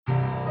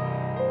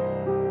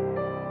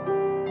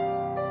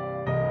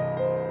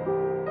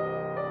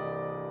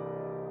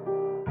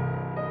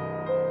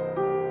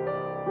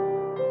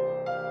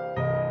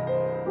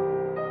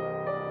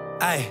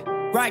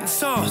Ayy, writing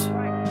songs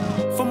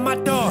for my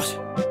dogs,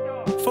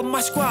 for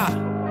my squad,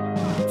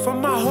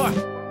 from my heart.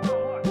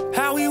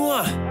 How we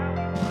won,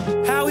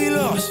 how we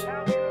lost,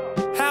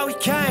 how we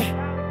came,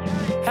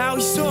 how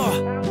we saw,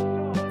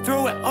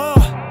 through it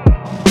all.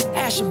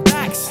 Ashen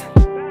backs,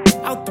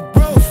 out the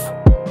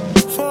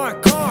roof,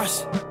 foreign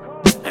cars,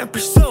 and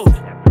pursued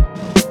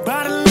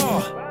by the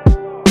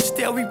law.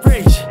 Still we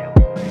reach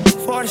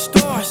for the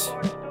stars.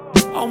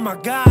 Oh my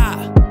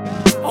God,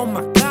 oh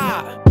my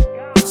God.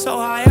 So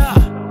high up,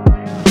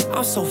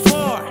 I'm so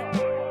far.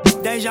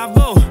 Deja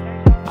vu,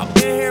 I've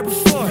been here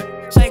before.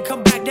 Say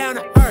come back down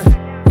to earth.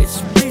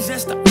 It's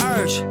resist the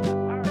urge.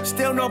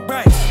 Still no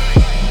breaks.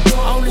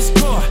 On this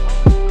score,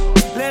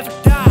 live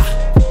or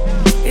die.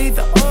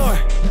 Either or,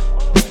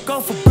 go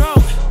for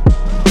broke.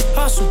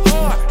 Hustle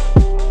hard,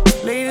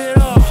 leave it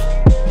all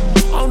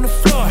on the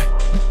floor.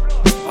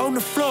 On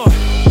the floor,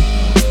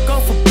 go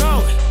for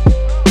broke.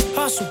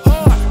 Hustle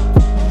hard,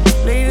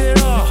 leave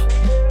it all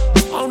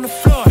on the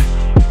floor.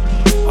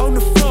 On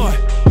the floor,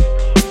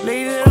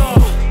 leave it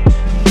all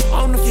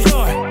on the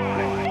floor.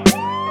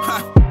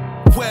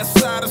 West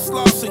side of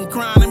Slauson,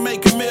 grind and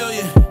make a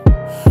million.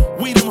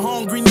 We them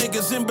hungry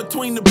niggas in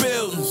between the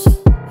buildings,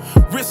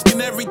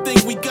 risking everything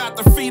we got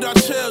to feed our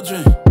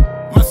children.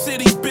 My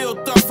city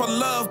built off of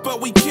love,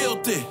 but we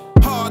killed it.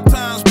 Hard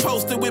times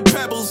posted with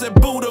pebbles and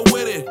Buddha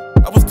with it.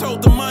 I was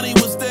told the money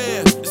was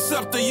there, it's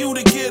up to you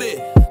to get it.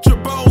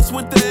 Trabos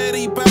with the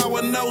Eddie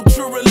Bauer, no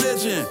true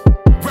religion.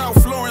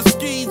 Ralph Lauren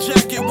ski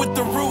jacket with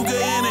the Ruger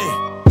in it.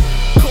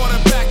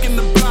 Quarterback in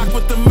the block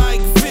with the Mike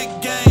Vick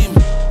game.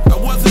 I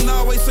wasn't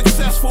always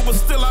successful, but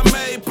still I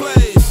made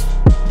plays.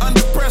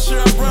 Under pressure,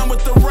 I run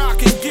with the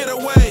rock and get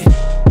away.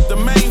 The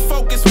main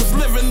focus was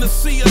living to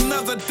see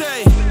another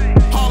day.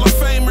 Hall of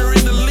Famer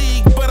in the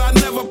league, but I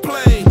never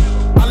played.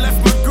 I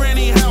left my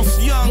granny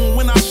house young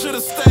when I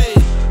should've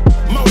stayed.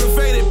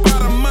 Motivated by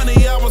the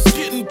money I was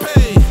getting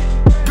paid.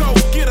 Go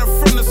get her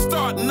from the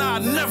start, and I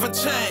never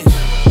changed.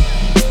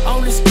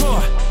 On this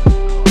score,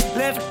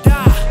 live or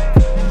die,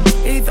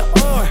 either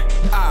or,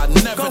 I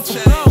never go for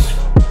change. broke,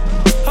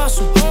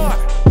 hustle